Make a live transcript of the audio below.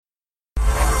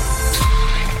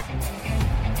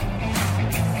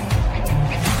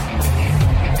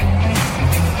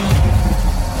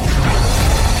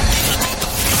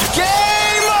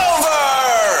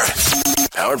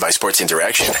Sports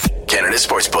Interaction, Canada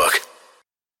Sportsbook.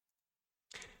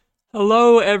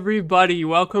 Hello, everybody.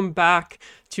 Welcome back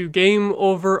to Game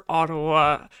Over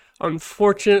Ottawa.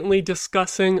 Unfortunately,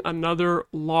 discussing another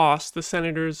loss, the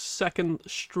Senators' second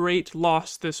straight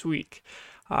loss this week.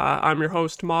 I'm your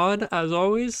host, Maud, as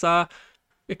always.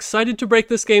 Excited to break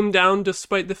this game down,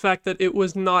 despite the fact that it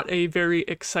was not a very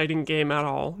exciting game at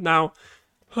all. Now,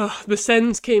 the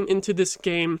Sens came into this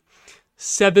game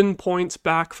 7 points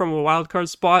back from a wildcard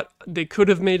spot. They could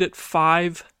have made it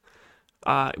 5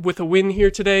 with a win here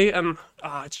today, and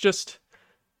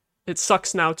it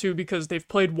sucks now too because they've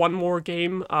played one more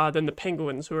game than the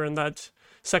Penguins, who are in that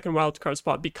second wildcard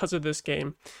spot because of this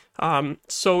game.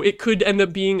 So it could end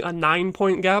up being a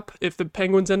 9-point gap if the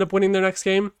Penguins end up winning their next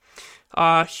game.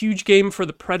 Huge game for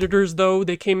the Predators, though.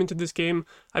 They came into this game,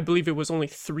 I believe it was only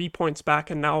 3 points back,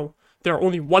 and now they're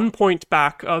only 1 point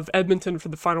back of Edmonton for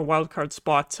the final wildcard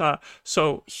spot.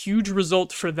 So huge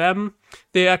result for them.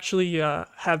 They actually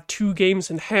have 2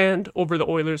 games in hand over the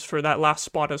Oilers for that last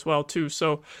spot as well, too.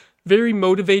 So very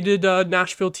motivated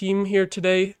Nashville team here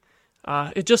today.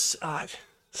 It just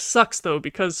sucks, though,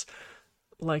 because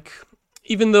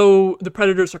even though the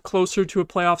Predators are closer to a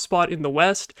playoff spot in the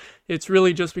West, it's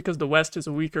really just because the West is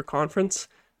a weaker conference.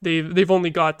 They've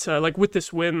only got, with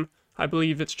this win, I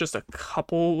believe it's just a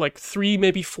couple, 3,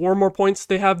 maybe 4 more points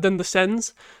they have than the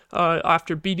Sens.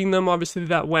 After beating them, obviously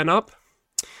that went up.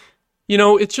 You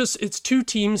know, it's 2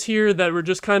 teams here that were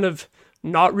just kind of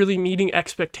not really meeting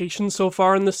expectations so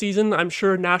far in the season. I'm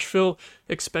sure Nashville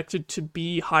expected to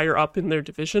be higher up in their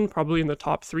division, probably in the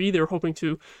top 3. They were hoping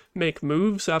to make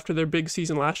moves after their big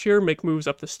season last year, make moves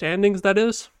up the standings, that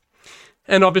is.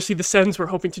 And obviously the Sens were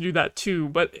hoping to do that too,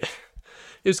 but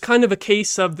it was kind of a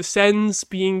case of the Sens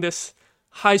being this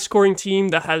high-scoring team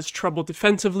that has trouble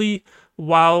defensively,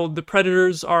 while the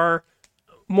Predators are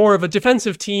more of a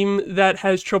defensive team that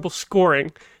has trouble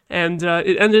scoring. And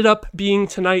it ended up being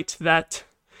tonight that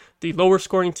the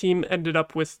lower-scoring team ended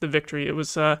up with the victory. It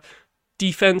was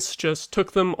defense just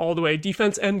took them all the way.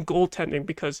 Defense and goaltending,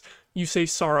 because Jussi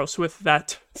Saros, with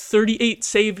that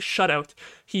 38-save shutout,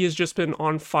 he has just been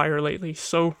on fire lately.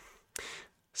 So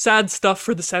sad stuff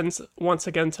for the Sens once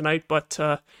again tonight, but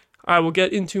I will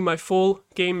get into my full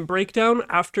game breakdown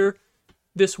after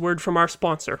this word from our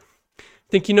sponsor.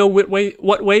 Think you know what way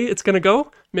it's going to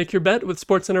go? Make your bet with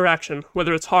Sports Interaction.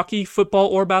 Whether it's hockey, football,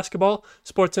 or basketball,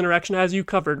 Sports Interaction has you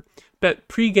covered. Bet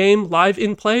pre-game, live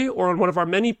in play, or on one of our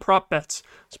many prop bets.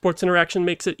 Sports Interaction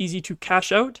makes it easy to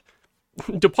cash out,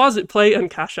 deposit, play, and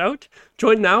cash out.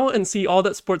 Join now and see all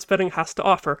that sports betting has to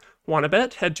offer. Want to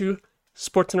bet? Head to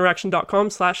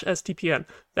sportsinteraction.com/STPN.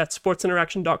 That's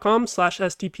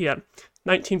sportsinteraction.com/STPN.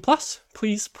 19 plus,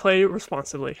 please play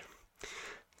responsibly.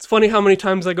 It's funny how many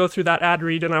times I go through that ad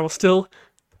read and I will still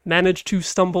manage to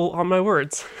stumble on my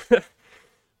words.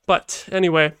 But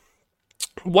anyway,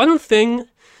 one thing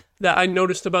that I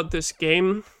noticed about this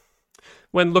game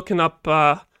when looking up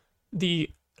the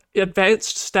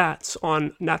advanced stats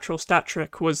on Natural Stat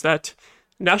Trick was that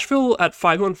Nashville at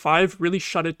 5-on-5 really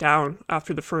shut it down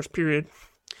after the first period.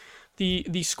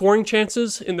 The scoring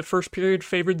chances in the first period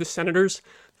favored the Senators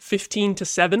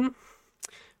 15-7,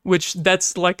 which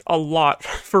that's a lot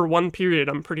for one period,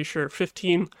 I'm pretty sure.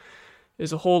 15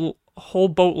 is a whole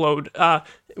boatload,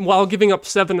 while giving up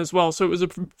 7 as well. So it was a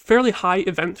fairly high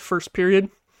event first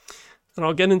period, and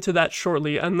I'll get into that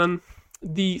shortly. And then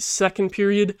the second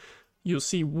period, you'll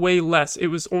see way less. It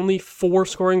was only 4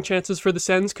 scoring chances for the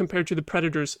Sens compared to the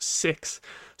Predators' 6.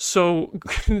 So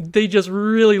they just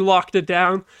really locked it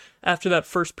down after that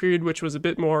first period, which was a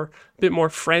bit more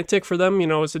frantic for them,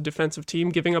 as a defensive team,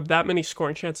 giving up that many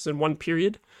scoring chances in one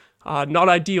period. Not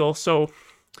ideal. So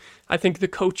I think the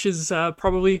coaches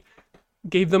probably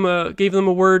gave them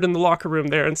a word in the locker room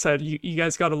there and said, you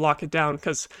guys got to lock it down,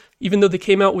 because even though they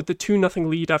came out with the 2-0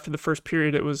 lead after the first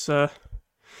period, it was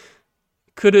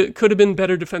could have been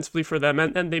better defensively for them,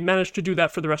 and they managed to do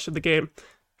that for the rest of the game.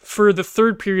 For the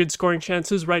third period scoring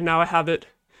chances, right now I have it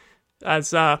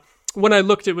as when I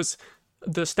looked, the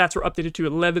stats were updated to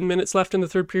 11 minutes left in the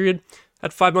third period.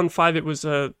 At 5-on-5, it was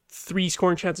 3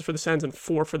 scoring chances for the Sens and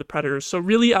 4 for the Predators. So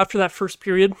really, after that first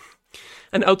period,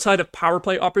 and outside of power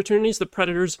play opportunities, the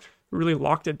Predators really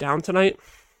locked it down tonight.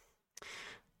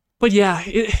 But yeah,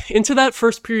 into that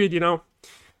first period,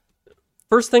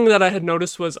 first thing that I had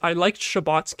noticed was I liked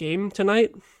Chabot's game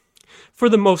tonight, for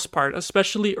the most part,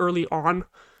 especially early on,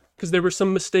 because there were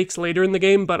some mistakes later in the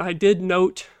game, but I did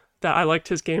note that I liked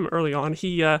his game early on.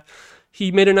 He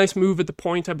made a nice move at the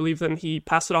point, I believe, then he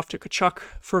passed it off to Tkachuk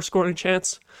for a scoring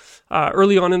chance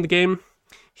early on in the game.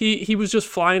 He was just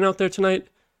flying out there tonight,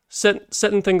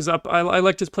 setting things up. I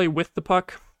liked his play with the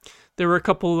puck. There were a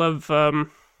couple of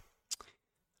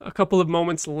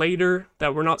moments later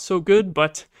that were not so good,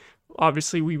 but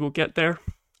obviously we will get there.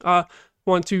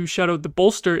 Want to shout out the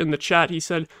Bolster in the chat. He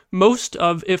said, most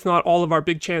of, if not all of our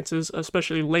big chances,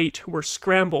 especially late, were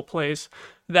scramble plays.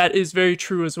 That is very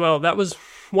true as well. That was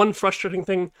one frustrating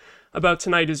thing about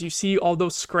tonight, is you see all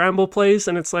those scramble plays,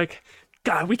 and it's like,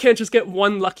 God, we can't just get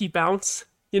one lucky bounce,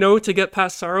 to get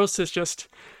past Saros. Is just,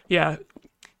 yeah.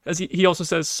 As he also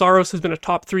says, Saros has been a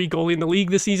top 3 goalie in the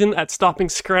league this season at stopping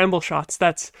scramble shots.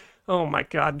 That's, oh my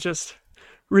God, just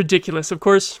ridiculous. Of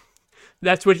course,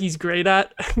 that's what he's great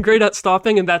at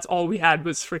stopping, and that's all we had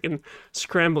was freaking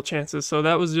scramble chances. So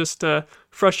that was just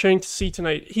frustrating to see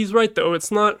tonight. He's right, though.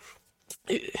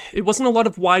 It wasn't a lot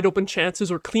of wide open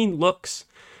chances or clean looks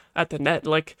at the net.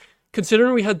 Like,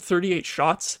 considering we had 38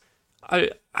 shots,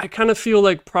 I kind of feel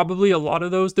like probably a lot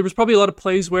of those, there was probably a lot of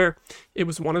plays where it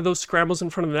was one of those scrambles in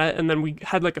front of the net, and then we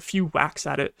had like a few whacks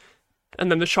at it, and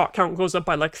then the shot count goes up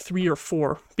by like 3 or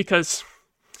 4, because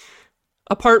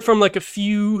apart from like a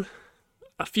few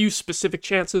specific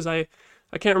chances, I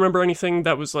can't remember anything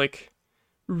that was like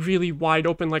really wide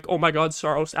open, like, oh my God,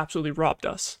 Saros absolutely robbed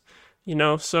us,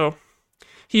 so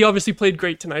he obviously played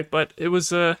great tonight, but it was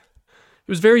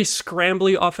very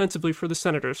scrambly offensively for the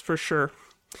Senators, for sure.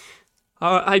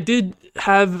 I did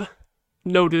have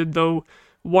noted, though,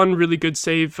 one really good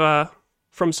save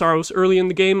from Saros early in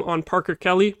the game on Parker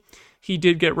Kelly. He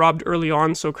did get robbed early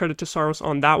on, so credit to Saros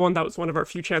on that one. That was one of our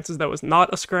few chances that was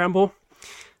not a scramble.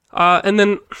 And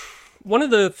then one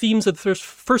of the themes of the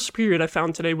first period I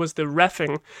found today was the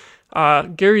reffing.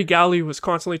 Gary Galley was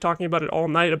constantly talking about it all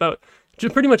night, about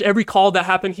just pretty much every call that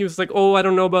happened. He was like, oh, I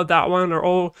don't know about that one, or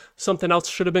oh, something else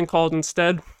should have been called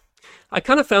instead. I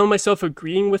kind of found myself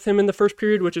agreeing with him in the first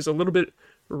period, which is a little bit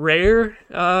rare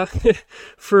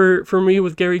for me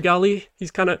with Gary Galley.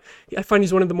 I find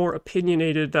he's one of the more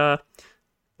opinionated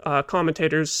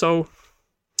commentators, so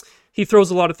he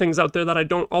throws a lot of things out there that I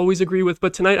don't always agree with,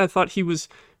 but tonight I thought he was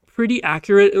pretty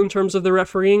accurate in terms of the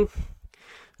refereeing.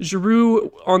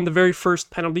 Giroux, on the very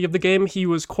first penalty of the game, he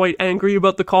was quite angry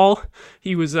about the call.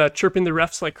 He was chirping the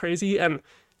refs like crazy, and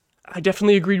I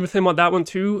definitely agreed with him on that one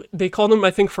too. They called him,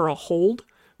 I think, for a hold,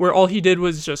 where all he did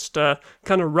was just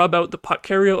kind of rub out the puck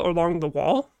carrier along the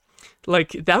wall.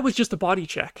 Like, that was just a body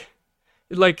check.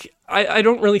 Like, I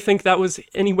don't really think that was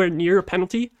anywhere near a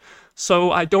penalty,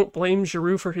 so I don't blame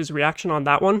Giroux for his reaction on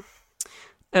that one.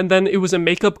 And then it was a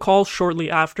makeup call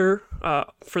shortly after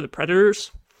for the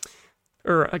Predators,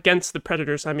 or against the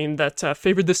Predators, that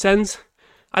favored the Sens.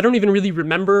 I don't even really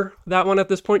remember that one at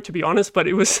this point, to be honest, but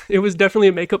it was definitely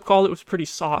a makeup call. It was pretty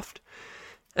soft.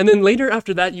 And then later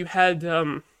after that, you had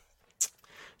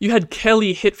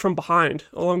Kelly hit from behind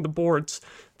along the boards.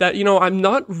 That, I'm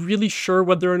not really sure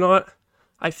whether or not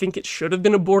I think it should have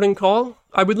been a boarding call.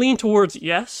 I would lean towards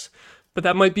yes, but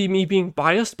that might be me being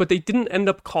biased. But they didn't end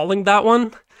up calling that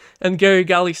one. And Gary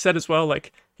Galley said as well,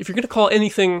 like, if you're going to call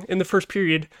anything in the first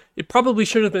period, it probably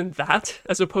should have been that,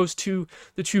 as opposed to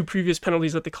the 2 previous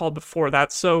penalties that they called before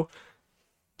that. So,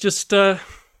 just, I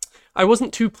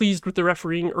wasn't too pleased with the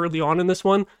refereeing early on in this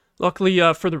one. Luckily,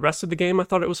 for the rest of the game, I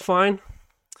thought it was fine.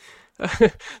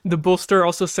 The Bolster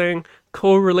also saying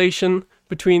correlation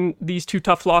between these 2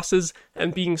 tough losses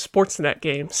and being Sportsnet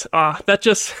games.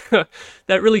 That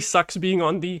really sucks, being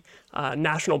on the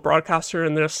national broadcaster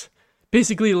in this.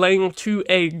 Basically laying 2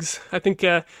 eggs. I think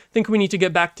we need to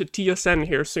get back to TSN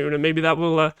here soon, and maybe that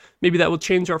will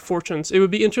change our fortunes. It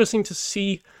would be interesting to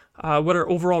see what our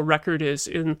overall record is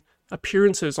in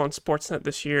appearances on Sportsnet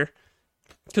this year,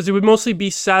 because it would mostly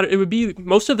be It would be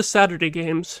most of the Saturday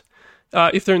games,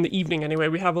 if they're in the evening anyway.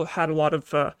 We have had a lot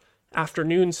of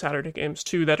afternoon Saturday games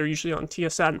too that are usually on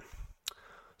TSN.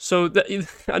 So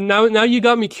now you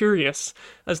got me curious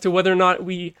as to whether or not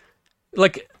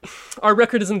our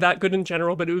record isn't that good in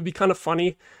general, but it would be kind of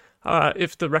funny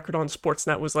if the record on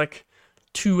Sportsnet was like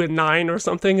 2-9 or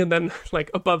something, and then like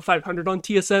above 500 on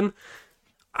TSN.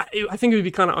 I think it would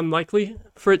be kind of unlikely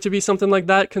for it to be something like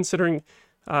that, considering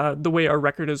the way our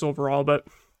record is overall, but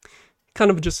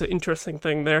kind of just an interesting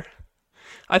thing there.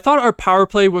 I thought our power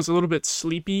play was a little bit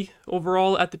sleepy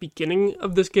overall at the beginning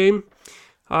of this game.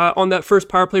 On that first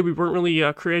power play, we weren't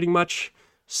really creating much.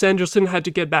 Sanderson had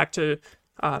to get back to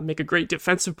make a great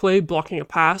defensive play, blocking a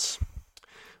pass,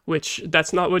 which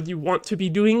that's not what you want to be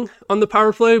doing on the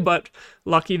power play, but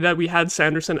lucky that we had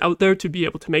Sanderson out there to be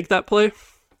able to make that play.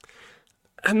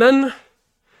 And then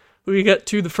we get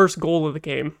to the first goal of the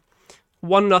game.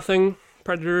 1-0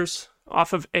 Predators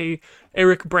off of a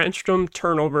Eric Brandstrom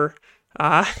turnover.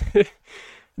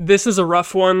 This is a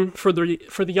rough one for the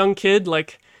young kid.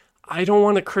 Like, I don't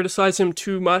want to criticize him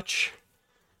too much.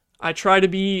 I try to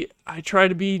be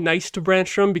nice to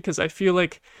Brandstrom because I feel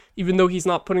like even though he's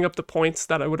not putting up the points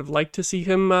that I would have liked to see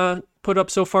him put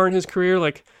up so far in his career,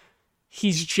 like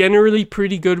he's generally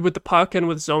pretty good with the puck and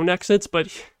with zone exits, but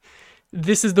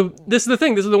this is the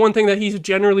thing. This is the one thing that he's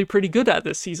generally pretty good at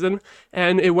this season,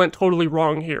 and it went totally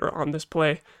wrong here on this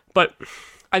play. But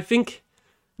I think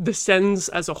the Sens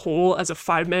as a whole, as a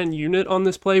 5-man unit on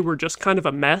this play, were just kind of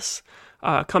a mess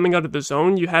coming out of the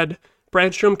zone. You had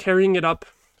Brandstrom carrying it up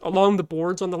along the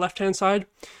boards on the left-hand side,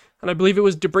 and I believe it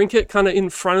was DeBrincat kind of in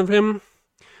front of him,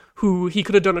 who he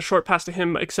could have done a short pass to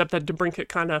him, except that DeBrincat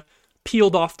kind of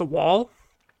peeled off the wall.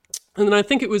 And then I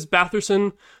think it was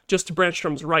Batherson just to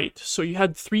Brandstrom's right. So you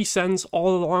had 3 Sens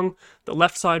all along the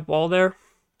left side wall there.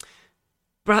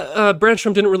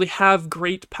 Brandstrom didn't really have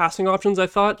great passing options, I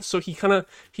thought, so he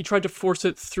tried to force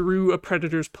it through a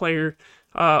Predators player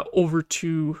over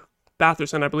to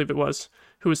Batherson, I believe it was,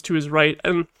 who was to his right.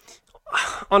 And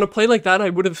on a play like that,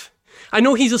 I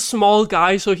know he's a small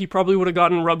guy, so he probably would have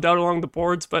gotten rubbed out along the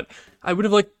boards, but I would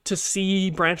have liked to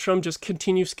see Brandstrom just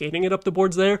continue skating it up the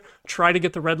boards there, try to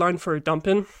get the red line for a dump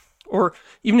in, or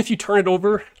even if you turn it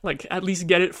over, like at least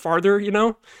get it farther, you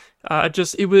know?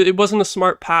 It wasn't a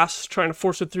smart pass trying to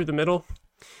force it through the middle.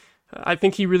 I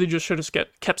think he really just should have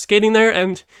kept skating there,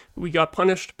 and we got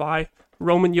punished by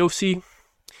Roman Josi.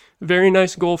 Very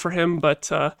nice goal for him,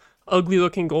 but ugly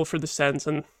looking goal for the Sens.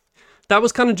 And that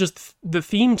was kind of just the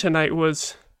theme tonight,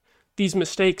 was these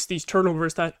mistakes, these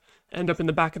turnovers that end up in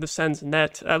the back of the Sens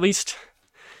net. At least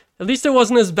it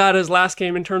wasn't as bad as last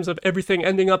game in terms of everything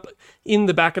ending up in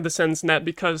the back of the Sens net,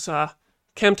 because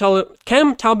Cam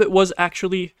Talbot was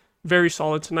actually very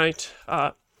solid tonight.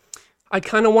 I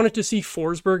kind of wanted to see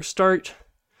Forsberg start,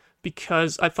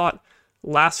 because I thought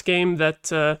last game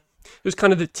that it was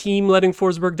kind of the team letting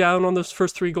Forsberg down on those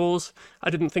first 3 goals. I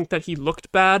didn't think that he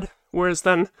looked bad, whereas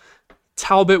then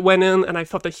Talbot went in, and I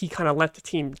thought that he kind of let the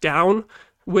team down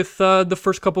with the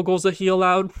first couple goals that he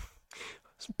allowed.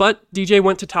 But DJ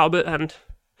went to Talbot, and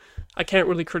I can't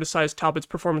really criticize Talbot's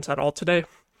performance at all today.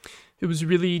 It was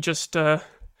really just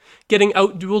getting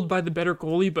out-dueled by the better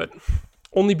goalie, but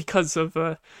only because of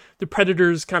the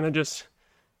Predators kind of just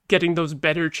getting those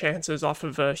better chances off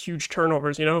of huge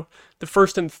turnovers, you know? The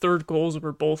first and third goals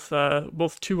were both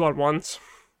 2-on-1s.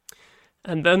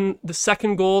 And then the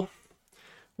second goal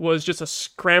was just a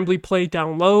scrambly play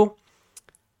down low.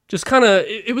 Just kind of,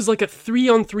 it was like a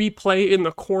 3-on-3 play in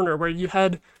the corner where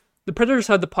the Predators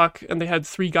had the puck and they had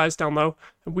 3 guys down low,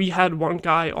 and we had 1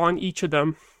 guy on each of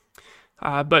them.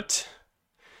 But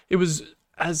it was,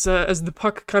 as the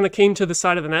puck kind of came to the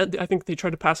side of the net, I think they tried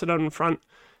to pass it out in front.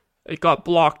 It got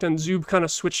blocked, and Zub kind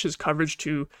of switched his coverage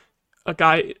to a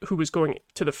guy who was going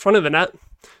to the front of the net,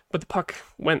 but the puck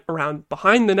went around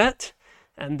behind the net,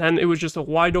 and then it was just a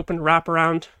wide open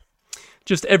wraparound.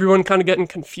 Just everyone kind of getting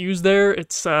confused there.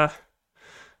 It's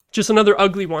just another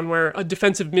ugly one where a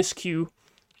defensive miscue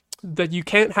that you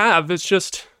can't have. It's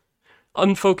just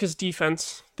unfocused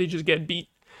defense. They just get beat.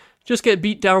 Just get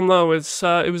beat down low.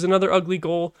 It was another ugly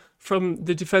goal from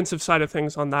the defensive side of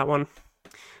things on that one.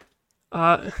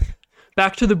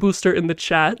 Back to the booster in the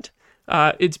chat.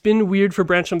 It's been weird for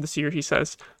Brandstrom this year, he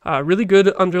says. Really good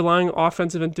underlying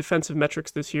offensive and defensive metrics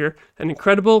this year, and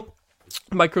incredible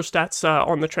microstats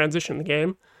on the transition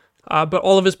game. But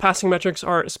all of his passing metrics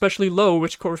are especially low,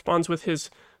 which corresponds with his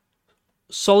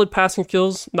solid passing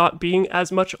skills not being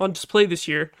as much on display this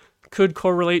year. Could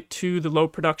correlate to the low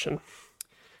production.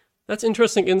 That's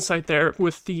interesting insight there,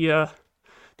 with the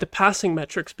passing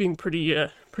metrics being pretty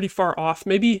far off.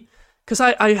 Maybe because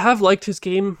I have liked his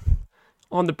game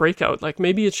on the breakout. Like,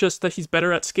 maybe it's just that he's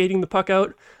better at skating the puck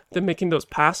out than making those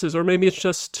passes, or maybe it's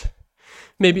just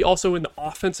also in the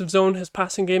offensive zone his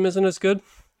passing game isn't as good.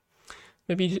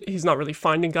 Maybe he's not really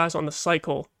finding guys on the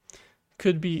cycle.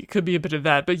 Could be a bit of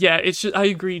that. But yeah, it's just, I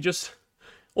agree, just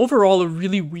overall a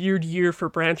really weird year for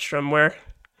Brandstrom, where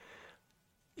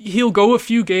he'll go a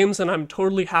few games and I'm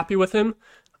totally happy with him.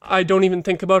 I don't even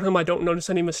think about him. I don't notice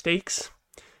any mistakes.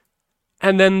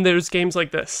 And then there's games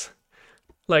like this.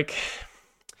 Like,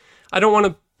 I don't want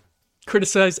to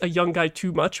criticize a young guy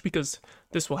too much, because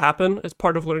this will happen as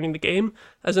part of learning the game.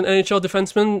 As an NHL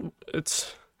defenseman,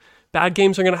 bad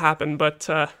games are going to happen, but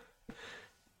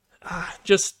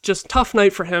just tough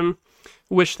night for him.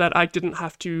 Wish that I didn't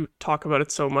have to talk about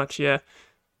it so much, yeah.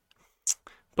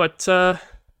 But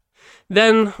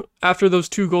then, after those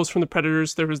 2 goals from the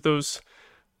Predators, there was those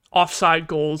offside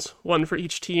goals, 1 for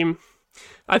each team.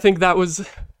 I think that was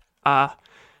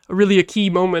really a key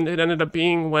moment. It ended up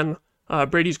being when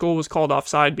Brady's goal was called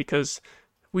offside, because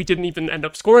we didn't even end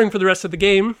up scoring for the rest of the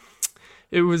game.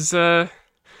 It was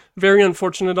very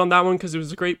unfortunate on that one because it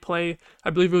was a great play. I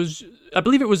believe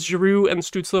it was Giroux and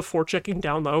Stützle forechecking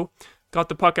down low, got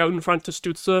the puck out in front to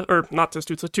Stützle, or not to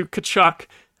Stützle, to Tkachuk,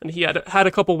 and he had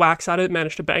a couple whacks at it,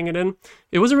 managed to bang it in.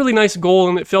 It was a really nice goal,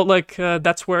 and it felt like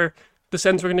that's where the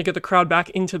Sens were going to get the crowd back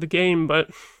into the game, but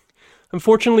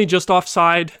unfortunately just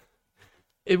offside.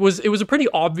 It was a pretty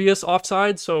obvious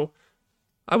offside, so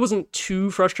I wasn't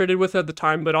too frustrated with it at the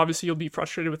time, but obviously you'll be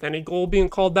frustrated with any goal being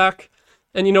called back.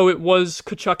 And it was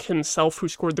Tkachuk himself who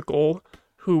scored the goal,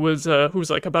 who was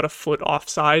like about a foot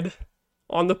offside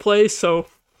on the play, so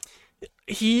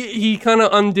he kind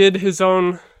of undid his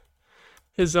own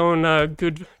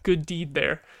good deed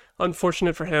there.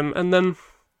 Unfortunate for him. And then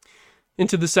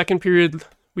into the second period,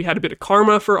 we had a bit of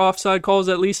karma for offside calls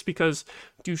at least, because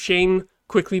Duchesne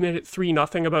quickly made it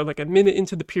 3-0 about like a minute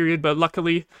into the period, but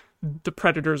luckily the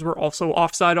Predators were also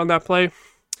offside on that play.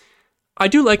 I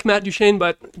do like Matt Duchesne,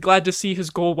 but glad to see his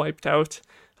goal wiped out.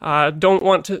 I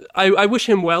wish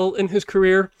him well in his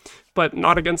career, but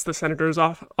not against the Senators,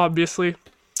 obviously.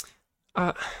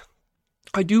 I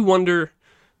do wonder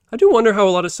how a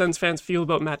lot of Sens fans feel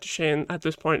about Matt Duchesne at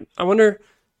this point. I wonder,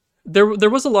 there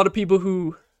was a lot of people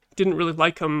who didn't really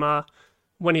like him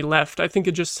when he left. I think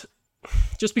it just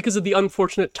because of the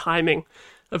unfortunate timing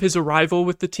of his arrival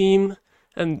with the team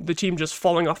and the team just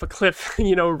falling off a cliff,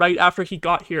 right after he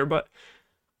got here. But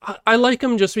I like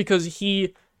him just because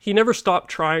he never stopped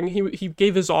trying. He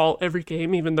gave his all every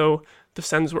game, even though the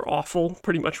Sens were awful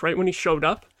pretty much right when he showed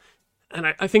up. And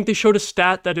I think they showed a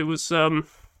stat that it was,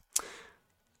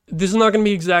 this is not going to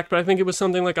be exact, but I think it was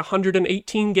something like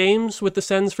 118 games with the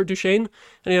Sens for Duchesne,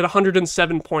 and he had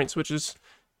 107 points, which is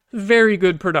very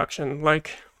good production.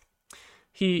 Like,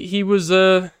 he was,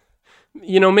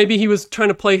 maybe he was trying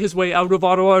to play his way out of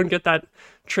Ottawa and get that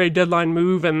trade deadline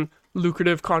move and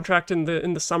lucrative contract in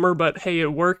the summer, but hey,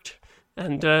 it worked,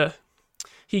 and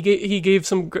he gave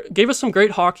us some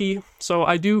great hockey. So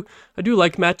I do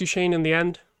like Matt Duchesne in the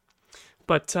end,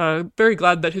 but very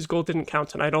glad that his goal didn't count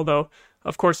tonight, although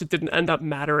of course it didn't end up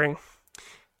mattering.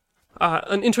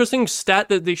 An interesting stat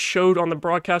that they showed on the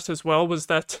broadcast as well was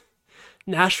that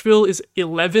Nashville is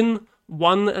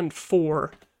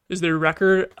 11-1-4 is their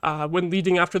record when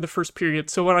leading after the first period.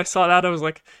 So when I saw that, I was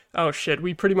like, oh shit,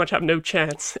 we pretty much have no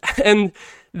chance. And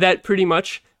that pretty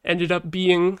much ended up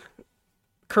being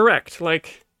correct.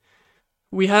 Like,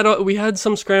 we had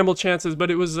some scramble chances,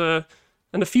 but it was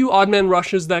and a few odd man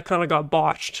rushes that kind of got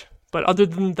botched. But other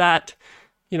than that,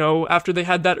 after they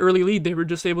had that early lead, they were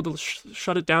just able to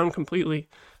shut it down completely.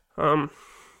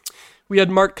 We had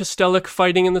Mark Kostelic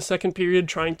fighting in the second period,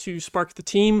 trying to spark the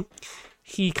team.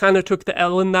 He kind of took the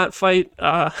L in that fight,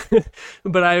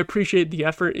 but I appreciate the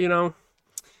effort,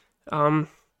 The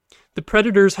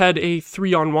Predators had a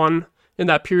 3-on-1 in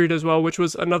that period as well, which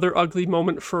was another ugly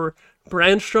moment for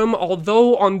Brandstrom,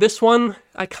 although on this one,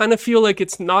 I kind of feel like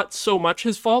it's not so much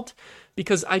his fault,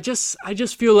 because I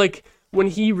just feel like when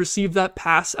he received that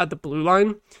pass at the blue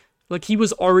line, like he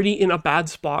was already in a bad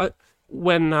spot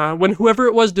when whoever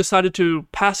it was decided to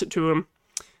pass it to him.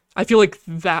 I feel like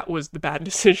that was the bad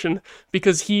decision,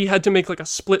 because he had to make like a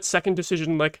split-second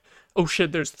decision, like, oh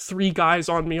shit, there's 3 guys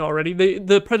on me already.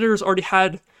 The Predators already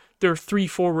had their 3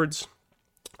 forwards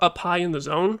up high in the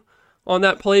zone on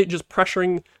that play, just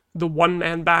pressuring the one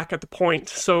man back at the point.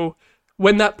 So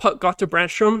when that puck got to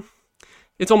Brandstrom,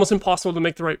 it's almost impossible to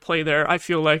make the right play there. I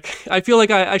feel like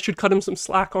I should cut him some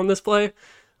slack on this play.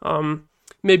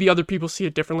 Maybe other people see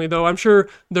it differently, though. I'm sure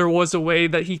there was a way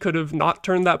that he could have not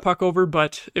turned that puck over,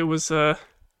 but it was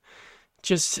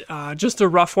just a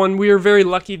rough one. We were very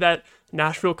lucky that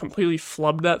Nashville completely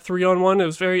flubbed that 3-on-1. It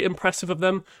was very impressive of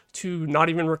them to not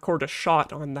even record a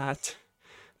shot on that.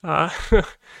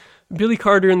 Billy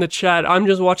Carter in the chat, I'm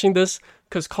just watching this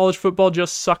because college football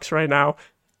just sucks right now.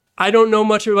 I don't know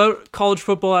much about college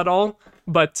football at all,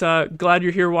 but glad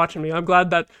you're here watching me. I'm glad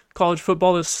that college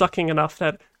football is sucking enough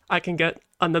that I can get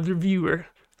another viewer.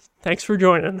 Thanks for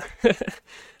joining.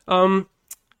 Tim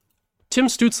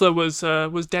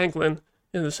Stützle was dangling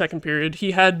in the second period.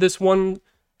 He had this one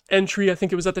entry, I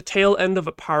think it was at the tail end of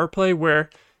a power play, where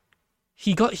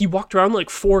he walked around like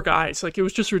 4 guys. Like, it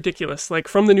was just ridiculous. Like,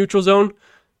 from the neutral zone,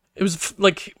 it was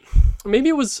like, maybe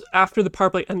it was after the power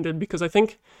play ended, because I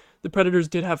think the Predators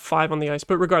did have 5 on the ice,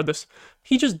 but regardless,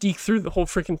 he just deked through the whole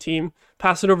freaking team,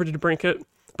 passed it over to DeBrincat,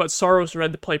 but Saros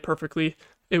read the play perfectly.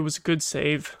 It was a good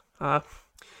save.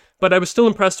 But I was still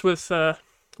impressed with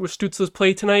Stützle's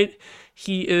play tonight.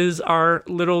 He is our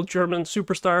little German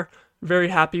superstar. Very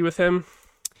happy with him.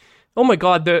 Oh my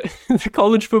god, the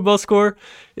college football score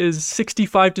is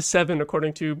 65-7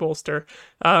 according to Bolster.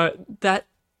 That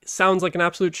sounds like an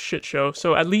absolute shit show.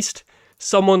 So at least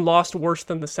someone lost worse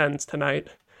than the Sens tonight.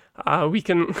 We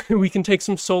can take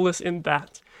some solace in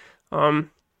that.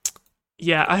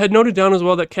 Yeah, I had noted down as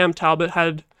well that Cam Talbot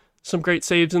had some great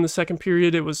saves in the second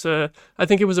period. It was I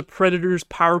think it was a Predators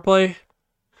power play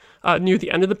near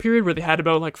the end of the period where they had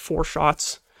about like 4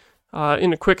 shots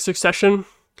in a quick succession.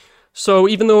 So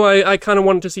even though I kind of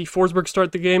wanted to see Forsberg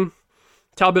start the game,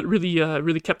 Talbot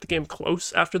really kept the game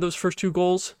close after those first 2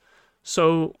 goals.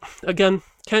 So again,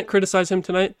 can't criticize him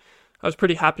tonight. I was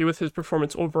pretty happy with his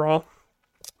performance overall.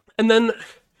 And then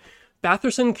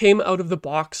Batherson came out of the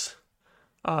box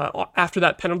after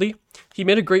that penalty. He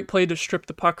made a great play to strip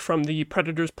the puck from the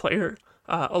Predators player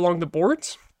along the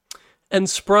boards and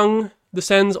sprung the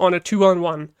Sens on a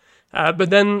 2-on-1.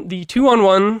 But then the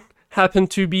 2-on-1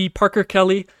 happened to be Parker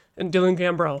Kelly and Dylan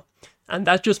Gambrell. And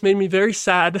that just made me very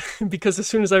sad because as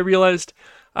soon as I realized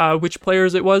which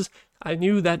players it was, I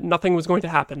knew that nothing was going to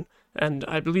happen. And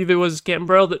I believe it was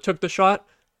Gambrell that took the shot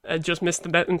and just missed the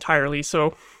net entirely.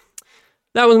 So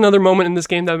that was another moment in this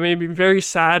game that made me very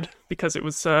sad because it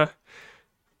was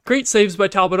great saves by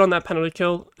Talbot on that penalty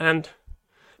kill and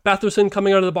Batherson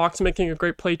coming out of the box and making a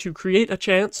great play to create a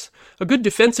chance. A good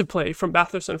defensive play from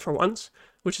Batherson for once,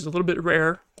 which is a little bit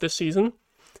rare this season.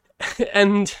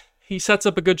 And he sets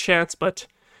up a good chance, but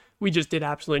we just did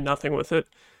absolutely nothing with it.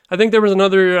 I think there was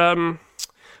another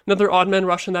odd man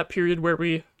rush in that period where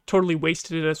we totally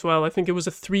wasted it as well. I think it was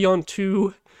a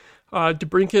 3-on-2.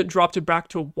 DeBrincat dropped it back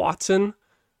to Watson.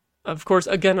 Of course,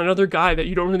 again, another guy that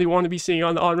you don't really want to be seeing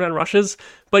on the odd man rushes,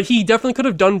 but he definitely could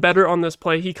have done better on this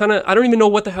play. I don't even know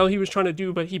what the hell he was trying to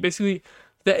do, but he basically,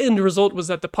 the end result was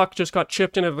that the puck just got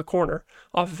chipped into the corner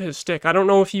off of his stick. I don't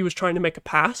know if he was trying to make a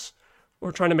pass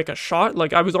or trying to make a shot.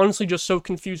 Like, I was honestly just so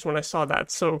confused when I saw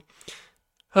that. So,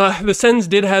 the Sens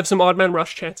did have some odd man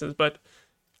rush chances, but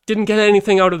didn't get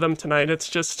anything out of them tonight. It's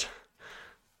just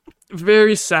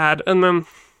very sad. And then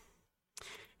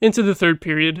into the third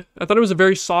period, I thought it was a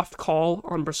very soft call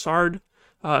on Brassard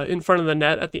in front of the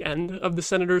net at the end of the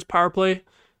Senators' power play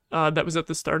that was at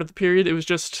the start of the period. It was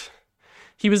just,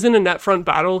 he was in a net front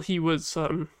battle. He was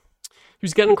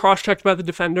getting cross-checked by the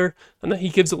defender, and then he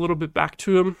gives a little bit back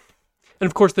to him. And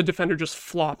of course, the defender just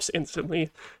flops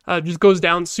instantly, just goes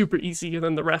down super easy, and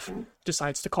then the ref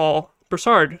decides to call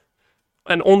Brassard,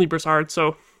 and only Brassard.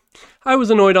 So I was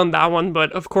annoyed on that one,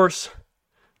 but of course,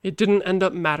 it didn't end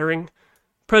up mattering.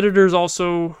 Predators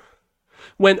also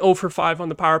went 0 for 5 on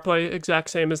the power play, exact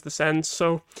same as the Sens.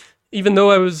 So even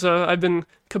though I've been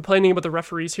complaining about the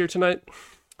referees here tonight,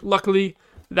 luckily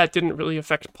that didn't really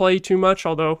affect play too much.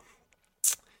 Although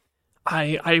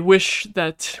I wish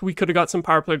that we could have got some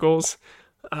power play goals.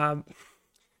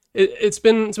 It's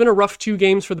been a rough 2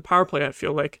 games for the power play. I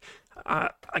feel like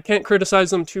I can't criticize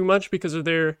them too much because of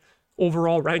their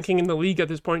overall ranking in the league at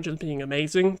this point just being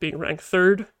amazing, being ranked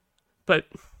 3rd, but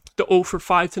the 0 for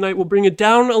 5 tonight will bring it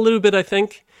down a little bit, I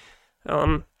think.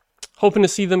 Hoping to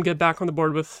see them get back on the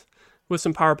board with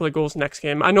some power play goals next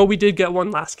game. I know we did get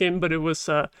one last game, but it was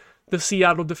the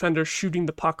Seattle defender shooting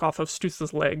the puck off of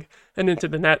Stützle's leg and into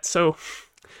the net. So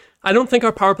I don't think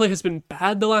our power play has been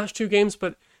bad the last 2 games,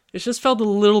 but it's just felt a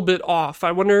little bit off.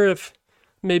 I wonder if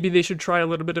maybe they should try a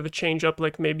little bit of a change up,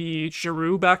 like maybe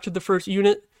Giroux back to the first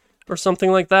unit or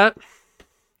something like that.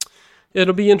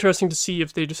 It'll be interesting to see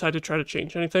if they decide to try to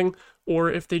change anything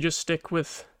or if they just stick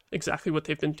with exactly what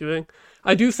they've been doing.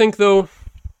 I do think, though,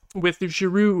 with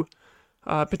Giroux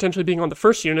potentially being on the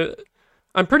first unit,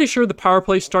 I'm pretty sure the power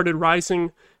play started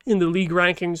rising in the league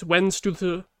rankings when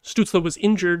Stützle was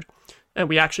injured and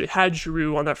we actually had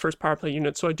Giroux on that first power play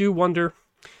unit. So I do wonder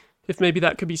if maybe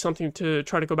that could be something to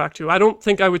try to go back to. I don't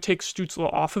think I would take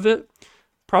Stützle off of it.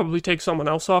 Probably take someone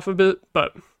else off of it,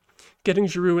 but getting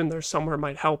Giroux in there somewhere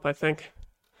might help, I think.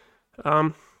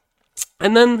 And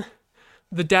then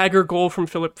the dagger goal from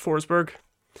Filip Forsberg.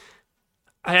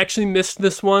 I actually missed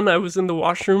this one. I was in the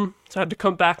washroom, so I had to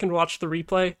come back and watch the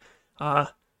replay.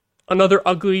 Another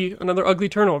ugly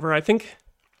turnover. I think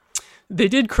they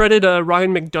did credit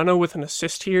Ryan McDonough with an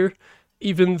assist here,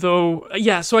 even though,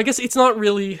 so I guess it's not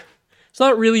really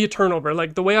a turnover.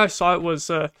 Like, the way I saw it was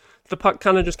the puck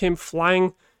kind of just came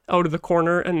flying out of the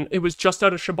corner, and it was just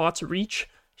out of Chabot's reach.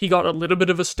 He got a little bit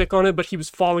of a stick on it, but he was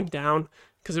falling down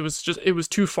because it was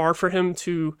too far for him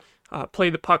to play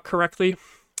the puck correctly.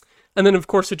 And then, of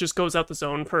course, it just goes out the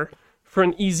zone for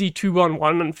an easy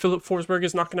 2-on-1, and Filip Forsberg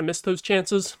is not going to miss those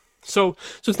chances. So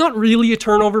it's not really a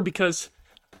turnover because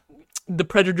the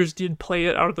Predators did play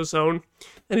it out of the zone,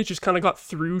 and it just kind of got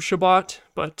through Chabot,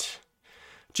 but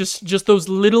just those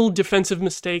little defensive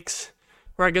mistakes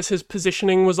where I guess his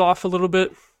positioning was off a little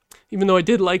bit. Even though I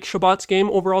did like Chabot's game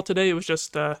overall today, it was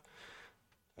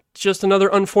just another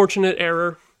unfortunate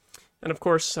error. And of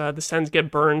course, the Sens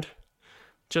get burned.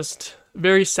 Just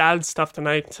very sad stuff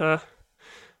tonight.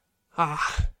 I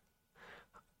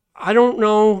don't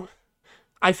know.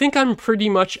 I think I'm pretty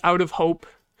much out of hope.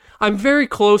 I'm very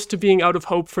close to being out of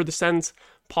hope for the Sens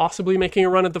possibly making a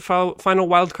run at the final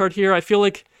wildcard here. I feel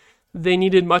like they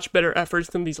needed much better efforts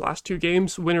than these last two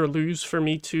games, win or lose, for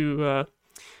me to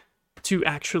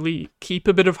actually keep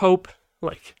a bit of hope.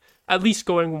 Like, at least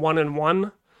going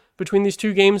 1-1 between these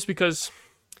two games, because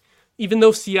even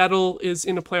though Seattle is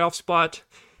in a playoff spot,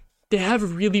 they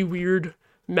have really weird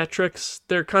metrics.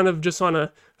 They're kind of just on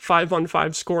a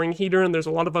 5-on-5 scoring heater, and there's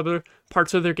a lot of other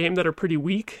parts of their game that are pretty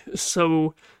weak.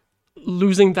 So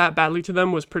losing that badly to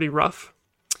them was pretty rough.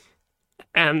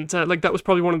 And that was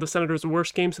probably one of the Senators'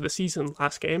 worst games of the season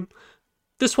last game.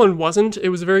 This one wasn't. It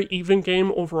was a very even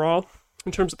game overall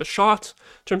in terms of the shots,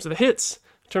 in terms of the hits,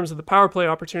 in terms of the power play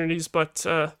opportunities, but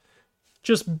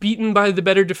just beaten by the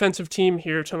better defensive team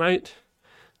here tonight.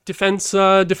 Defense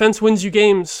wins you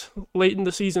games late in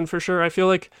the season for sure. I feel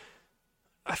like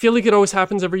it always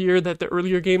happens every year that the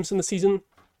earlier games in the season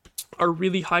are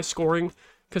really high scoring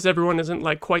because everyone isn't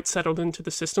quite settled into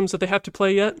the systems that they have to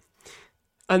play yet.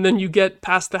 And then you get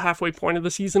past the halfway point of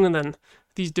the season, and then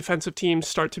these defensive teams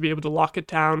start to be able to lock it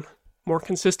down more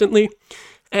consistently.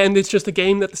 And it's just a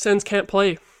game that the Sens can't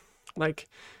play.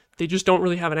 They just don't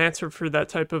really have an answer for that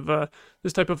type of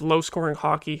this type of low-scoring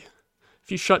hockey.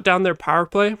 If you shut down their power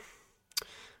play,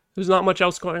 there's not much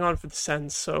else going on for the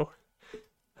Sens. So,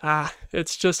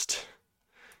 it's just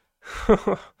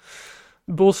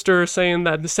Bullster saying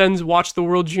that the Sens watched the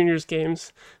World Juniors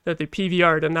games that they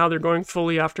PVR'd, and now they're going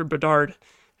fully after Bedard.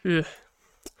 Ugh.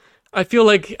 I feel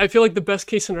like the best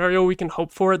case scenario we can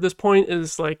hope for at this point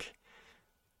is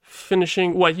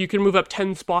finishing. You can move up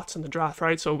 10 spots in the draft,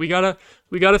 right? So we gotta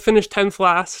finish 10th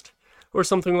last or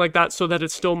something like that, so that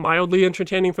it's still mildly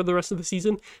entertaining for the rest of the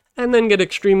season, and then get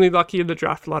extremely lucky in the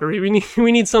draft lottery.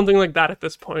 We need something like that at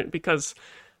this point, because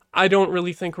I don't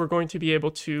really think we're going to be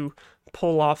able to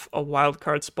pull off a wild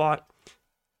card spot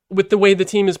with the way the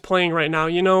team is playing right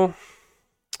now.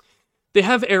 They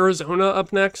have Arizona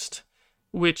up next,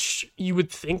 which you would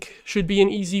think should be an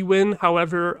easy win.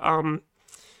 However,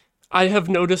 I have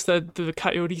noticed that the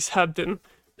Coyotes have been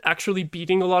actually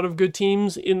beating a lot of good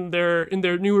teams in their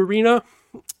new arena,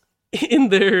 in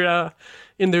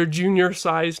their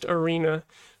junior-sized arena.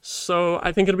 So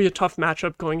I think it'll be a tough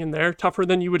matchup going in there, tougher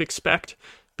than you would expect,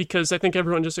 because I think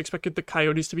everyone just expected the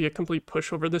Coyotes to be a complete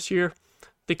pushover this year.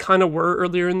 They kind of were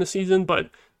earlier in the season, but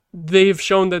they've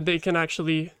shown that they can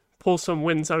actually pull some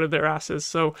wins out of their asses.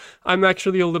 So I'm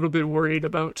actually a little bit worried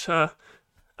about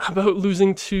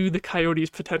losing to the Coyotes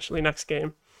potentially next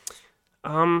game.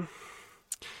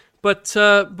 But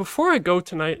before I go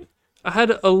tonight, I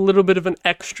had a little bit of an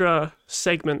extra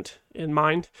segment in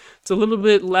mind. It's a little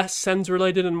bit less Sens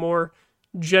related and more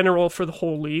general for the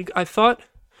whole league. I thought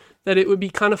that it would be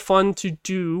kind of fun to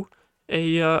do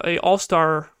a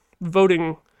all-star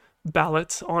voting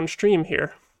ballot on stream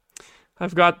here.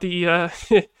 I've got the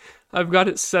I've got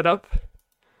it set up,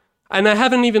 and I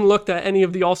haven't even looked at any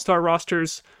of the all-star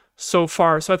rosters so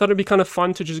far. So I thought it'd be kind of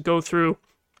fun to just go through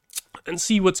and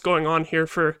see what's going on here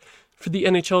for the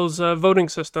NHL's voting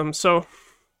system. So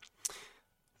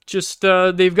just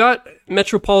they've got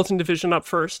Metropolitan Division up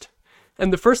first,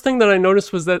 and the first thing that I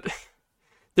noticed was that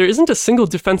there isn't a single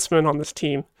defenseman on this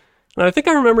team. And I think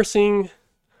I remember seeing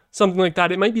something like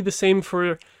that. It might be the same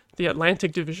for the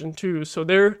Atlantic Division too. So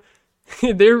they're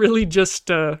really just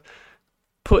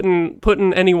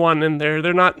putting anyone in there.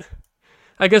 They're not.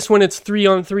 I guess when it's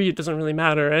 3-on-3, it doesn't really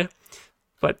matter, eh?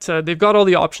 But they've got all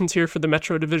the options here for the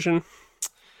Metro Division.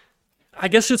 I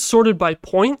guess it's sorted by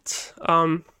points.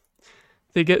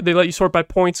 They let you sort by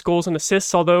points, goals, and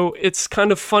assists. Although it's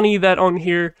kind of funny that on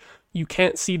here you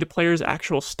can't see the player's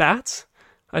actual stats.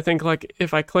 I think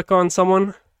if I click on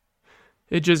someone,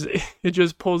 it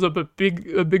just pulls up a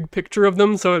big picture of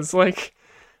them. So it's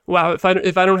wow, if I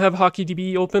don't have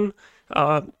HockeyDB open,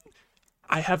 I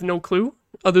have no clue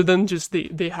other than just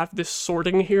they have this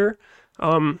sorting here.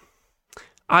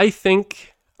 I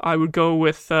think I would go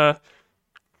with. I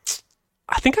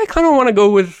think I kind of want to go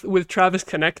with Travis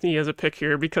Konechny as a pick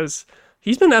here, because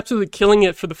he's been absolutely killing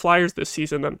it for the Flyers this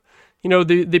season. And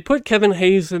they put Kevin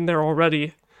Hayes in there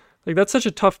already. That's such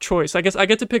a tough choice. I guess I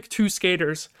get to pick two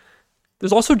skaters.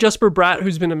 There's also Jesper Bratt,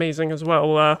 who's been amazing as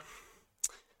well.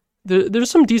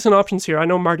 There's some decent options here. I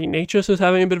know Marty Necas is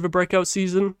having a bit of a breakout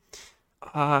season.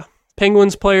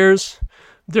 Penguins players,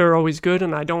 they're always good,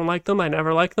 and I don't like them. I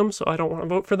never like them, so I don't want to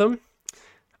vote for them.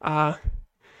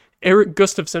 Eric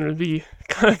Gustafsson would be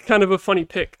kind of a funny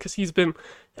pick, because he's been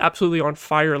absolutely on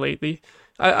fire lately.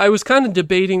 I was kind of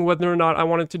debating whether or not I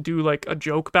wanted to do like a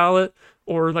joke ballot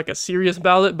or like a serious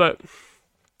ballot, but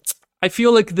I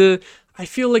feel like the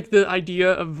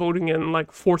idea of voting in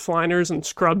like fourth liners and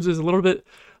scrubs is a little bit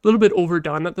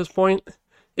overdone at this point.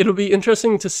 It'll be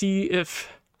interesting to see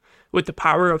if, with the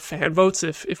power of fan votes,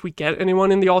 if we get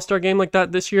anyone in the All-Star game like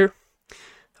that this year.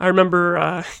 I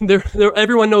remember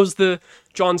everyone knows the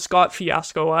John Scott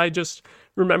fiasco. I just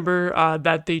remember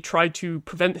that they tried to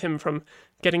prevent him from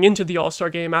getting into the All-Star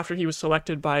game after he was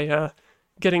selected by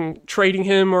trading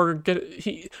him, or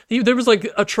there was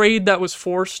like a trade that was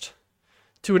forced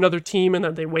to another team and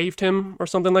then they waived him or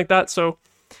something like that. So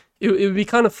it would be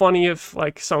kind of funny if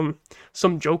like some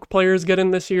joke players get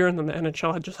in this year and then the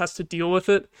NHL just has to deal with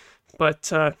it.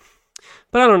 But I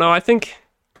don't know. I think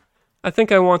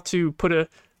I want to put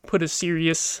a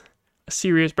serious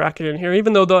bracket in here,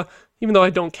 even though I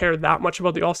don't care that much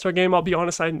about the All-Star game. I'll be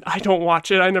honest, I don't watch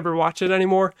it. I never watch it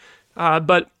anymore.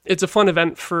 But it's a fun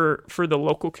event for the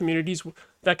local communities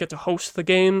that get to host the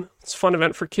game. It's a fun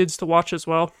event for kids to watch as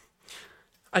well.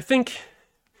 I think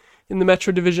in the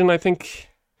Metro Division,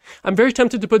 I'm very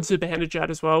tempted to put Zibanejad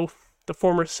as well, the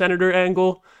former Senator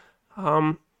angle.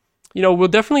 We'll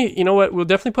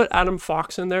definitely put Adam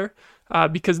Fox in there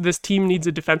because this team needs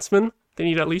a defenseman. They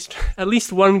need at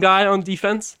least one guy on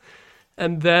defense.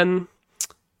 And then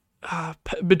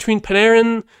between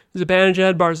Panarin,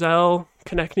 Zibanejad, Barzal,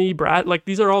 Konechny, Bratt, like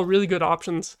these are all really good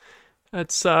options.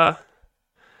 That's a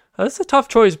tough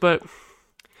choice, but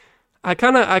I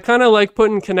kind of like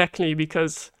putting Konechny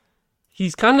because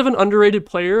he's kind of an underrated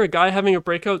player, a guy having a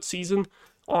breakout season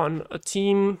on a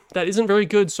team that isn't very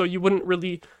good, so you wouldn't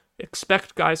really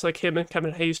expect guys like him and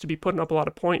Kevin Hayes to be putting up a lot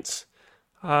of points.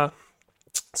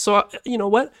 So you know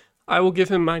what? I will give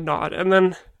him my nod. And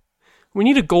then we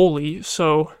need a goalie,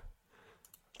 so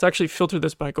let's actually filter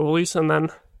this by goalies, and then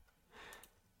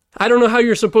I don't know how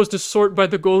you're supposed to sort by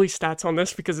the goalie stats on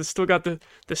this because it's still got the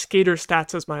skater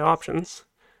stats as my options.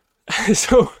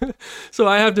 so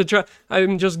I have to try.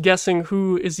 I'm just guessing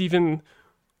who is even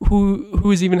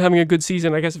having a good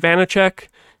season. I guess Vanacek,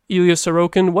 Ilya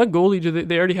Sorokin. What goalie do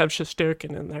they already have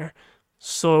Shesterkin in there?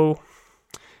 So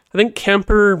I think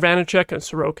Kemper, Vanacek, and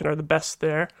Sorokin are the best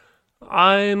there.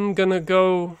 I'm gonna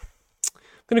go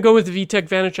with Vitek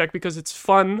Vanacek because it's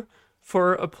fun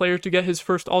for a player to get his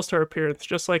first All-Star appearance,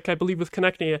 just like I believe with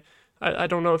Konechny. I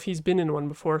don't know if he's been in one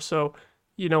before, so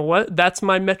you know what? That's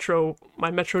my Metro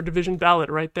Division ballot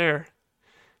right there.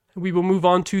 We will move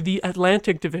on to the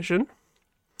Atlantic Division.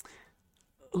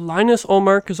 Linus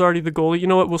Ullmark is already the goalie. You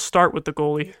know what? We'll start with the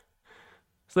goalie.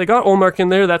 So they got Ullmark in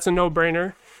there. That's a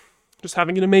no-brainer. Just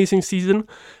having an amazing season.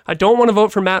 I don't want to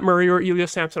vote for Matt Murray or Ilya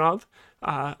Samsonov.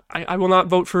 I will not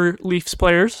vote for Leafs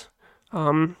players.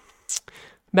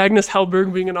 Magnus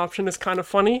Hellberg being an option is kind of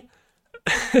funny.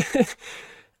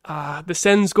 The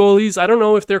Sens goalies, I don't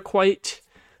know if they're quite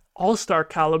all-star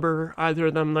caliber, either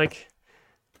of them. Like,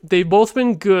 they've both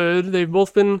been good. They've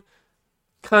both been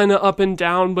kind of up and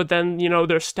down, but then,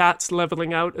 their stats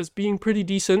leveling out as being pretty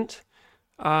decent.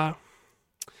 Ville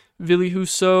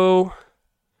Husso,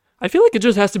 I feel like it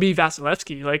just has to be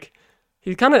Vasilevsky. Like,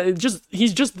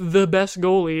 he's just the best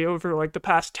goalie over, like, the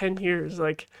past 10 years.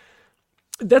 Like,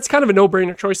 that's kind of a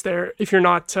no-brainer choice there if you're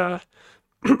not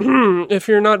if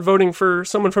you're not voting for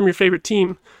someone from your favorite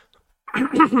team.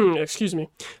 Excuse me.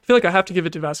 I feel like I have to give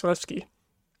it to Vasilevsky.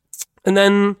 And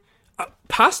then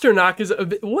Pasternak is a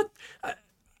bit... What?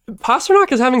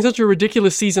 Pasternak is having such a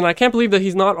ridiculous season. I can't believe that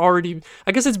he's not already...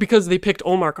 I guess it's because they picked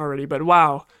Ullmark already, but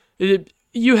wow.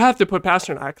 You have to put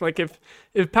Pasternak. Like, if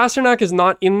Pasternak is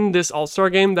not in this All-Star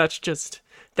game, that's just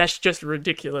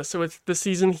ridiculous. So it's the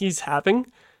season he's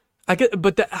having...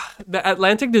 but the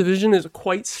Atlantic Division is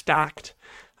quite stacked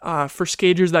for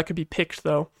skaters that could be picked,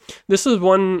 though. This is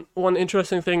one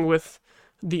interesting thing with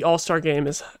the All-Star game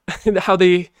is how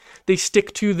they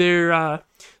stick to their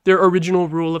original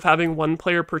rule of having one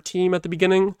player per team at the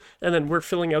beginning, and then we're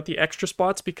filling out the extra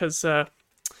spots because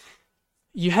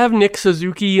you have Nick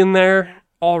Suzuki in there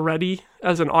already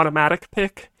as an automatic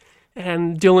pick,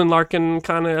 and Dylan Larkin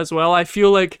kind of as well. I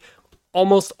feel like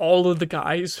almost all of the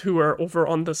guys who are over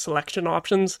on the selection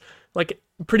options, like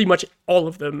pretty much all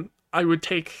of them, I would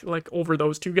take like over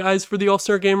those two guys for the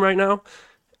All-Star game right now.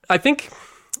 I think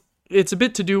it's a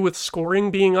bit to do with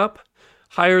scoring being up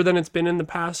higher than it's been in the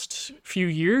past few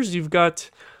years. You've got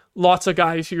lots of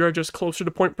guys who are just closer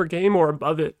to point per game or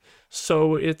above it.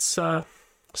 So it's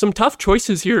some tough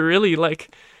choices here, really.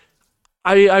 Like,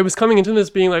 I was coming into this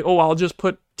being like, oh, I'll just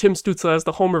put Tim Stützle as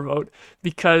the homer vote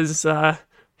because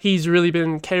he's really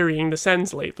been carrying the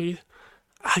Sens lately.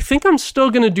 I think I'm still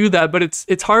going to do that, but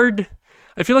it's hard.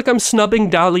 I feel like I'm snubbing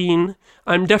Dahlin.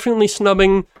 I'm definitely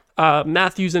snubbing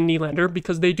Matthews and Nylander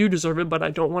because they do deserve it, but I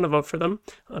don't want to vote for them.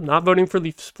 I'm not voting for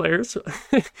Leafs players.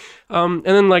 And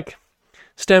then like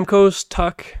Stamkos,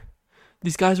 Tuck,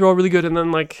 these guys are all really good. And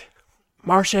then like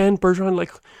Marchand, Bergeron,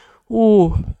 like,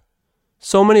 ooh,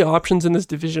 so many options in this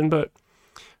division. But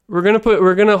we're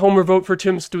gonna homer vote for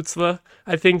Tim Stützle.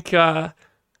 I think I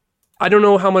don't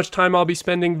know how much time I'll be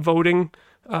spending voting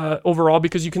overall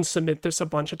because you can submit this a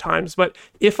bunch of times. But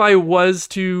if I was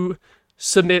to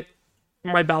submit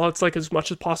my ballots like as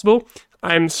much as possible,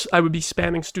 I would be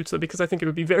spamming Stützle because I think it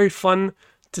would be very fun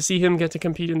to see him get to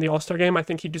compete in the All-Star game. I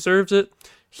think he deserves it.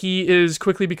 He is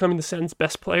quickly becoming the Sens'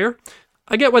 best player.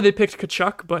 I get why they picked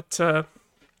Tkachuk, but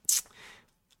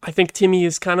I think Timmy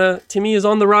is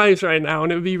on the rise right now,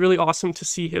 and it would be really awesome to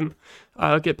see him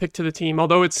get picked to the team.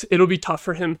 Although it'll be tough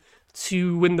for him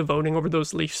to win the voting over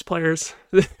those Leafs players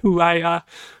who I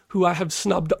have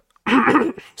snubbed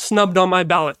on my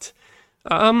ballot.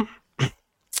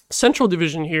 Central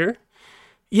Division here.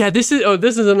 Yeah, this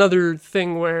is another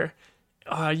thing where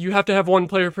you have to have one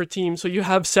player per team, so you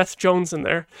have Seth Jones in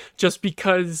there just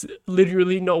because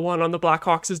literally no one on the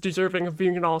Blackhawks is deserving of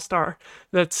being an all-star.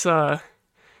 That's a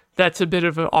bit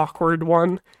of an awkward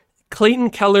one.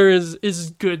 Clayton Keller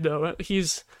is good though.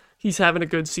 He's having a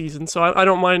good season, so I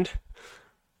don't mind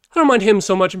him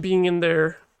so much being in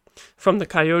there from the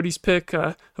Coyotes pick.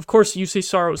 Of course, UC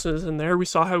Saros is in there. We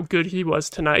saw how good he was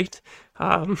tonight.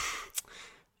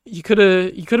 You could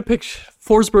have picked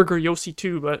Forsberg or Yossi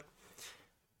too, but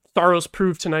Saros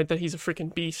proved tonight that he's a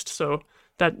freaking beast, so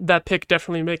that pick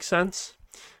definitely makes sense.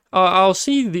 I'll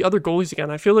see the other goalies again.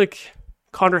 I feel like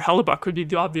Connor Hellebuck would be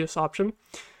the obvious option.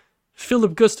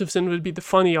 Philip Gustafsson would be the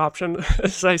funny option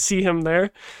as I see him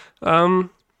there. Connor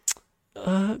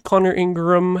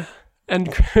Ingram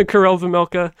and Karel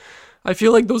Vejmelka. I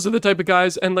feel like those are the type of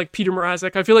guys, and like Peter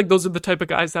Mrazek, I feel like those are the type of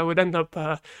guys that would end up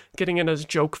getting in as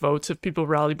joke votes if people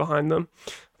rally behind them.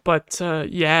 But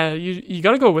yeah, you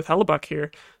got to go with Hellebuck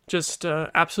here. Just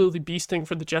absolutely beasting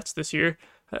for the Jets this year.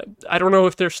 I don't know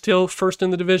if they're still first in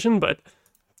the division, but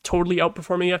totally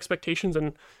outperforming expectations.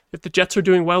 And if the Jets are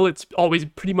doing well, it's always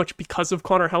pretty much because of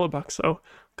Connor Hellebuck. So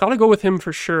got to go with him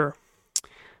for sure.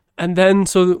 And then,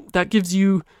 so that gives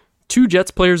you 2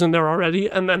 Jets players in there already.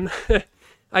 And then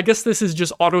I guess this is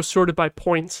just auto-sorted by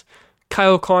points.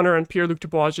 Kyle Connor and Pierre-Luc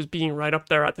Dubois just being right up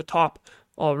there at the top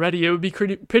already. It would be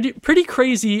pretty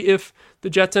crazy if the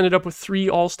Jets ended up with 3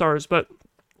 All-Stars, but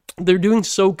they're doing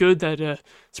so good that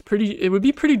it would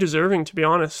be pretty deserving, to be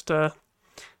honest.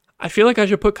 I feel like I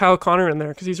should put Kyle Connor in there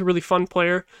because he's a really fun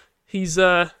player. He's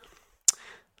I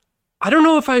don't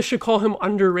know if I should call him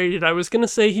underrated. I was going to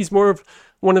say he's more of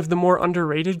one of the more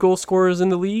underrated goal scorers in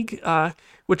the league,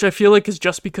 which I feel like is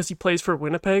just because he plays for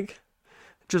Winnipeg.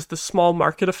 Just the small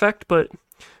market effect, but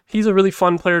he's a really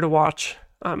fun player to watch.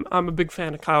 I'm a big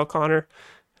fan of Kyle Connor.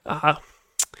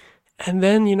 And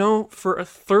then, for a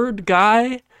third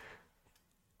guy,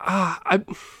 I'm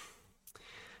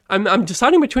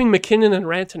deciding between McKinnon and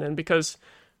Rantanen because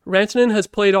Rantanen has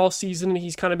played all season and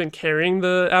he's kind of been carrying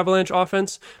the Avalanche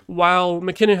offense while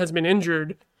McKinnon has been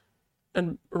injured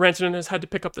and Rantanen has had to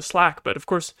pick up the slack. But of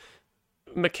course,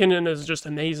 McKinnon is just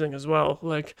amazing as well.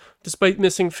 Like, despite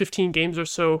missing 15 games or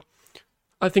so,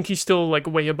 I think he's still like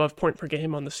way above point per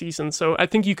game on the season. So I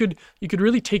think you could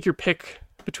really take your pick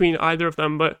between either of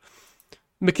them. But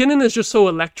McKinnon is just so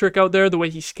electric out there, the way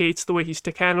he skates, the way he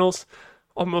stick handles,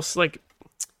 almost like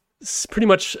pretty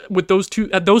much with those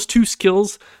two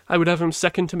skills, I would have him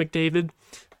second to McDavid.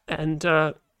 And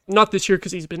not this year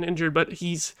because he's been injured, but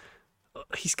he's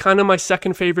kind of my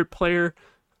second favorite player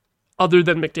other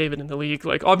than McDavid in the league.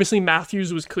 Like, obviously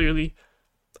Matthews was clearly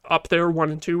up there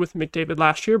 1 and 2 with McDavid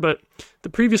last year, but the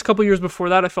previous couple years before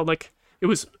that, I felt like it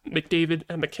was McDavid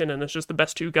and McKinnon as just the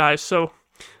best 2 guys. So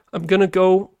I'm going to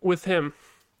go with him.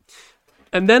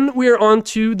 And then we're on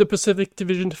to the Pacific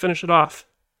Division to finish it off.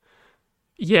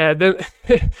 Yeah,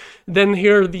 then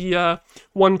here the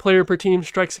one player per team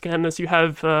strikes again as you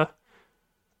have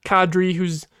Kadri,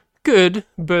 who's good,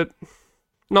 but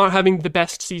not having the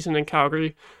best season in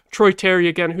Calgary. Troy Terry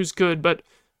again, who's good, but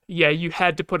yeah, you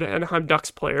had to put an Anaheim Ducks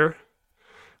player.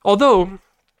 Although,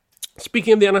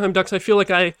 speaking of the Anaheim Ducks, I feel like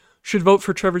I should vote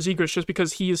for Trevor Zegras just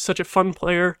because he is such a fun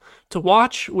player to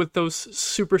watch with those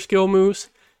super skill moves,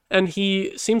 and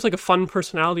he seems like a fun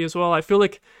personality as well. I feel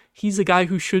like he's a guy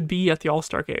who should be at the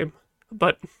All-Star game.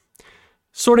 But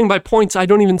sorting by points, I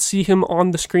don't even see him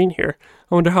on the screen here.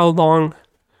 I wonder how long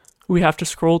we have to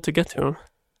scroll to get to him.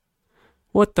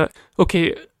 What the?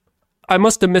 Okay, I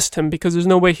must have missed him because there's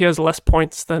no way he has less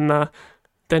points than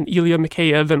Ilya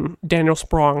Mikheyev and Daniel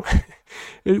Sprong.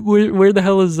 Where the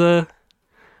hell is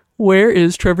Where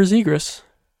is Trevor Zegras?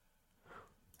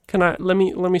 Let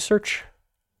me search.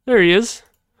 There he is.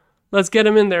 Let's get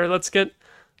him in there. Let's get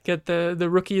the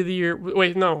Rookie of the Year.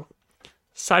 Wait, no.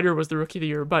 Sider was the Rookie of the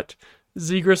Year, but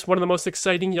Zegras, one of the most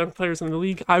exciting young players in the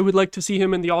league. I would like to see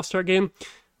him in the All-Star game.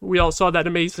 We all saw that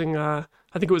amazing, I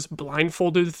think it was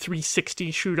blindfolded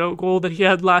 360 shootout goal that he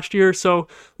had last year. So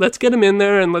let's get him in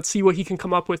there and let's see what he can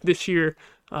come up with this year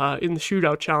in the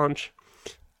shootout challenge.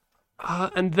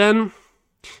 And then,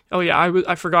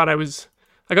 I forgot I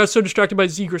got so distracted by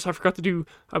Zegras,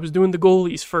 I was doing the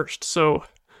goalies first. So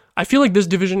I feel like this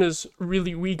division is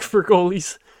really weak for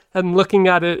goalies, and looking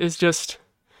at it is just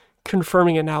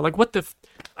confirming it now. Like,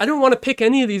 I don't want to pick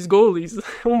any of these goalies.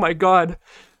 Oh my god.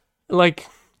 Like,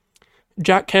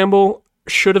 Jack Campbell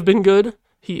should have been good.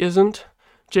 He isn't.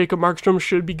 Jacob Markstrom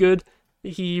should be good.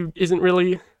 He isn't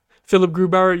really. Philip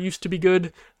Grubauer used to be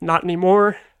good. Not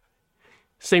anymore.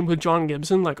 Same with John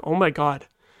Gibson. Like, oh my god.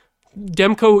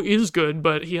 Demko is good,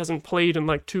 but he hasn't played in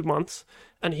like 2 months,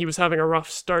 and he was having a rough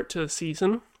start to the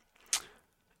season.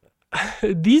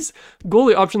 These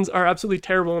goalie options are absolutely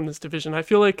terrible in this division. I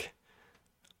feel like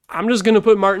I'm just going to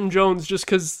put Martin Jones just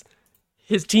because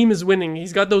his team is winning.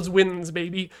 He's got those wins,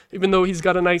 baby. Even though he's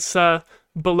got a nice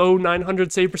below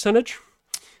 900 save percentage.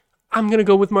 I'm going to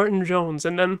go with Martin Jones.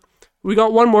 And then we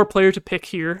got one more player to pick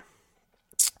here.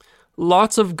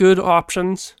 Lots of good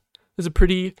options. There's a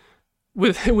pretty...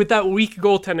 With that weak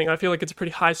goaltending, I feel like it's a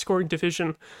pretty high-scoring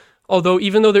division. Although,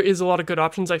 even though there is a lot of good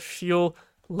options, I feel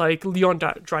like Leon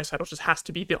Draisaitl just has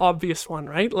to be the obvious one,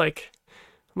 right? Like,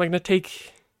 am I going to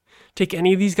take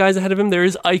any of these guys ahead of him? There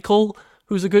is Eichel,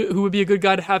 who would be a good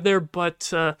guy to have there,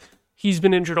 but he's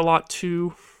been injured a lot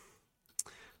too.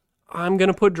 I'm going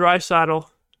to put Draisaitl.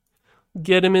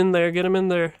 Get him in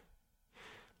there.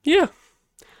 Yeah.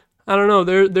 I don't know.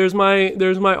 There's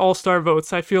my all-star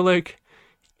votes. I feel like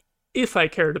if I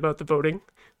cared about the voting,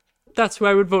 that's who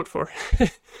I would vote for.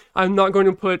 I'm not going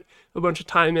to put a bunch of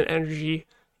time and energy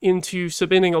into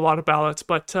submitting a lot of ballots,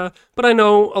 but I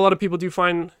know a lot of people do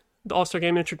find the All-Star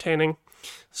Game entertaining,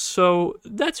 so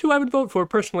that's who I would vote for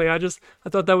personally. I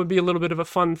thought that would be a little bit of a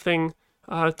fun thing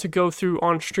to go through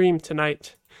on stream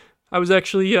tonight. I was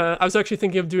actually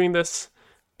thinking of doing this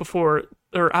before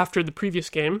or after the previous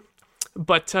game,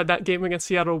 but that game against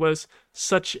Seattle was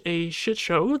such a shit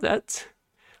show that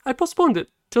I postponed it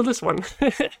till this one.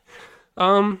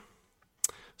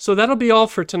 So that'll be all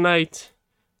for tonight.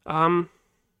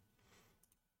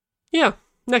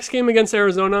 Next game against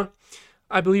Arizona.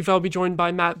 I believe I'll be joined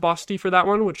by Matt Bosty for that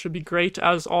one, which should be great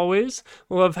as always.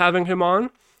 Love having him on.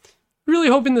 Really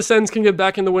hoping the Sens can get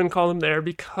back in the win column there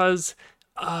because,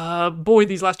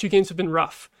 these last 2 games have been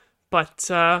rough.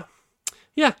 But,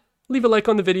 leave a like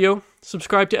on the video,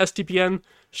 subscribe to SDPN,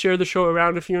 share the show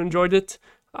around if you enjoyed it.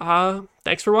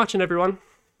 Thanks for watching, everyone.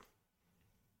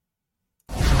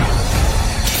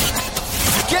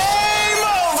 Game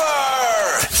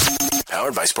over!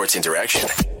 Powered by Sports Interaction,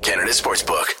 Canada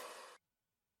Sportsbook.